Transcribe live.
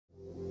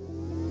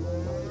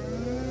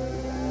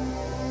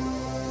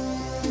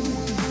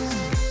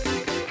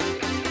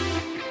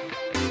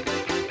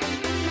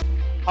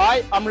Hi,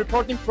 I'm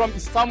reporting from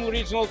Istanbul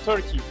regional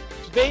Turkey.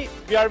 Today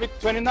we are with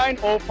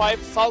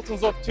 2905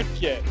 Sultans of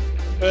Türkiye,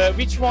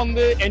 which won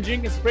the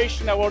Engineering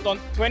Inspiration Award on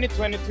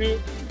 2022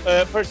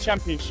 First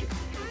Championship.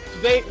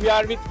 Today we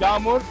are with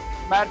Yağmur,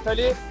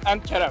 Mertali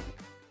and Kerem.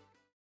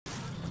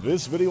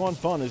 This video on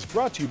fun is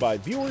brought to you by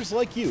viewers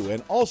like you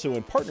and also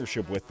in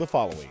partnership with the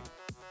following.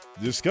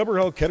 Discover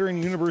how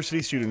Kettering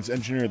University students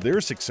engineer their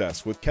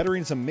success with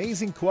Kettering's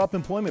amazing co-op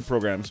employment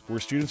programs where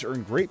students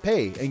earn great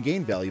pay and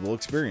gain valuable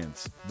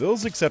experience.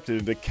 Those accepted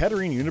into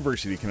Kettering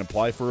University can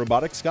apply for a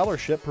robotics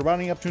scholarship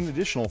providing up to an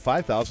additional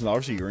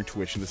 $5,000 a year in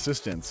tuition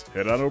assistance.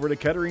 Head on over to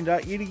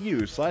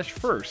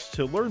kettering.edu/first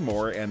to learn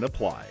more and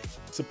apply.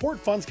 Support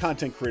Fun's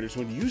content creators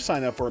when you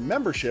sign up for a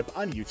membership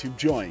on YouTube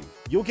Join.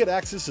 You'll get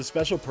access to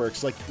special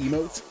perks like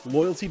emotes,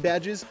 loyalty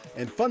badges,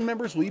 and Fun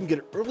members will even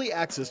get early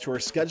access to our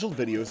scheduled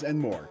videos and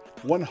more.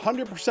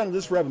 100% of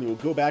this revenue will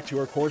go back to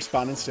our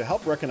correspondents to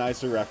help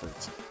recognize their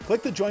efforts.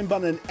 Click the join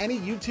button in any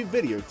YouTube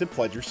video to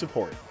pledge your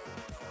support.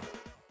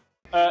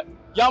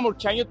 Yağmur,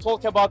 can you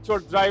talk about your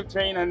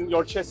drivetrain and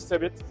your chassis a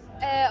bit?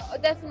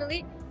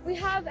 Definitely. We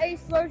have a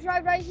swerve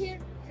drive right here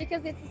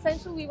because it's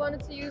essential. We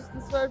wanted to use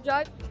the swerve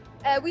drive.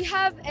 We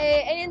have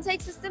an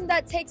intake system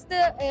that takes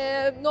the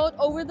node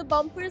over the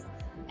bumpers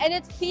and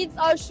it feeds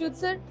our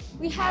shooter.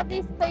 We have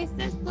these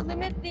spacers to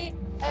limit the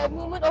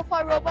movement of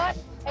our robot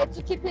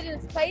to keep it in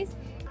its place.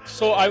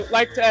 So I would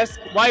like to ask,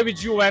 why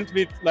would you went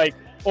with like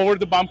over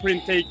the bumper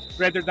intake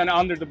rather than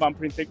under the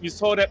bumper intake? We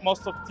saw that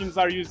most of the teams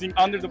are using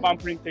under the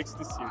bumper intakes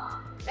this year.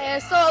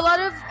 So a lot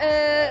of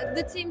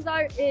the teams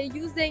are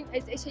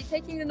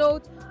taking the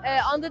node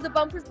under the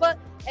bumpers, but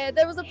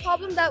there was a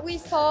problem that we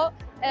saw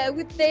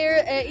with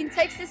their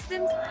intake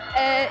systems.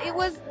 It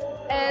was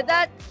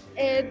that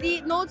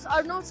the nodes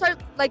are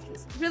like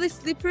really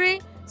slippery.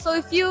 So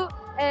if you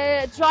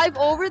drive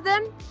over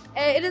them,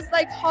 it is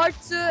like hard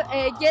to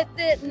get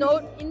the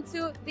node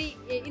into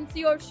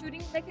your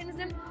shooting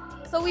mechanism.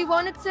 So we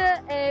wanted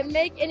to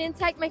make an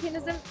intake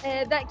mechanism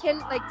that can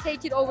like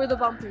take it over the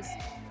bumpers.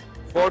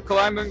 For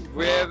climbing,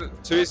 we have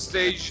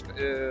three-stage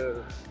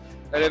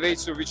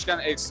elevator which can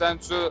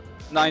extend to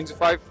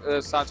 95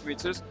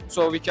 centimeters,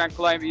 so we can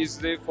climb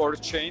easily for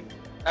the chain.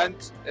 And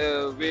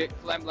we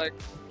climb like,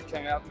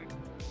 can you help me?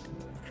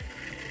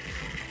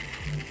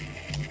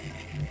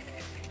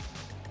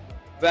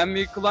 When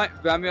we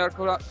are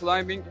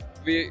climbing,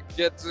 we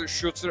get the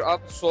shooter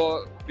up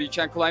so we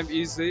can climb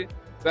easily.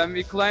 When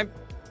we climb,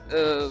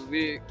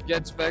 we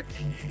get back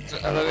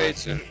to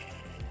elevator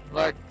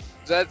like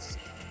that.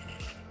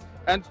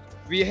 And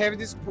we have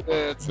these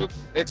two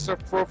extra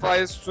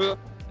profiles to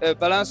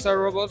balance our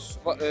robot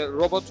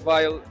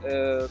while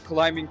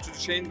climbing to the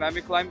chain. When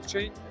we climb the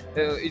chain,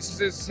 it's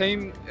the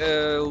same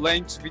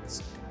length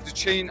with the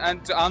chain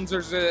and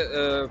under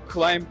the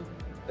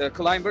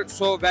climber.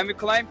 So when we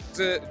climb,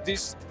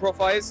 these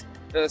profiles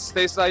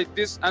stays like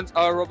this, and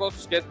our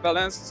robots get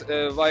balanced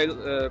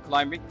while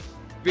climbing.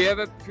 We have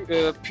a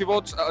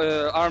pivot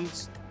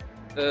armed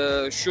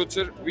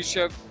shooter which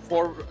have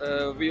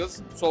 4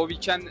 wheels, so we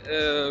can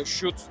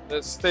shoot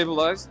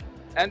stabilized.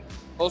 And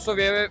also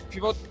we have a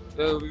pivot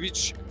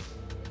which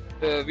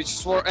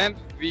is for amp.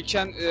 We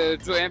can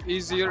do amp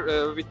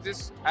easier with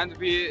this, and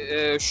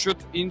we shoot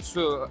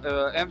into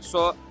amp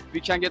so we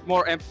can get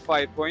more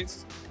amplified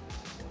points.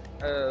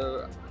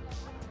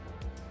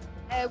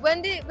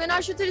 When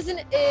our shooter is in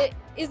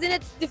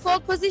its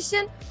default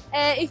position,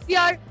 if we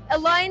are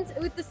aligned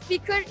with the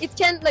speaker, it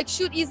can like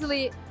shoot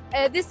easily.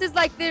 This is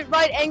like the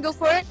right angle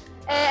for it.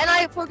 And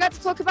I forgot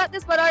to talk about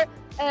this, but our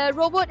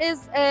robot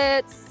is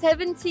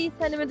 70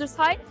 centimeters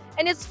high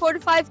and it's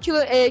 45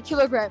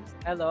 kilograms.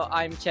 Hello,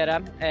 I'm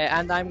Kerem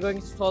and I'm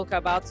going to talk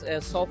about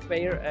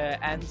software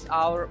and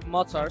our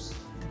motors.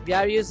 We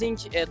are using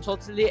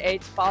totally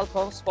 8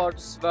 Falcons for the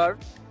swerve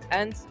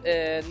and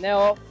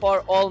Neo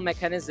for all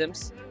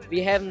mechanisms.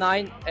 We have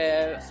 7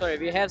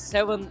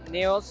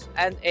 Neos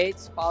and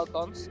 8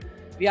 Falcons.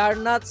 We are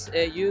not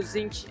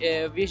using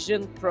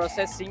vision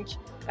processing,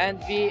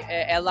 and we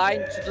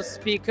align to the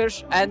speaker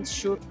and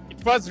shoot.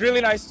 It was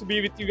really nice to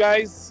be with you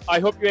guys. I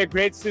hope you had a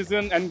great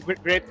season and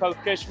great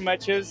qualification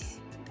matches.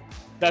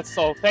 That's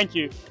all. Thank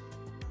you.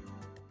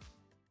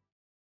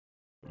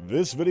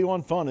 This video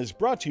on fun is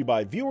brought to you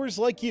by viewers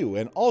like you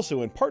and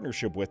also in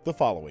partnership with the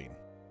following.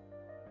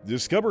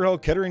 Discover how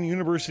Kettering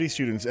University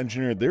students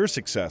engineer their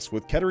success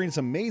with Kettering's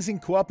amazing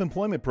co-op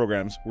employment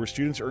programs where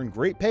students earn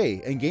great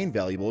pay and gain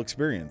valuable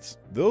experience.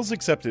 Those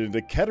accepted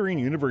into Kettering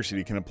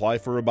University can apply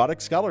for a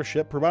robotics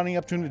scholarship providing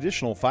up to an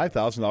additional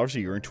 $5,000 a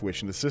year in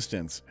tuition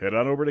assistance. Head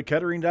on over to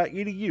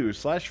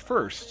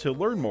kettering.edu/first to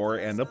learn more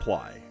and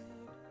apply.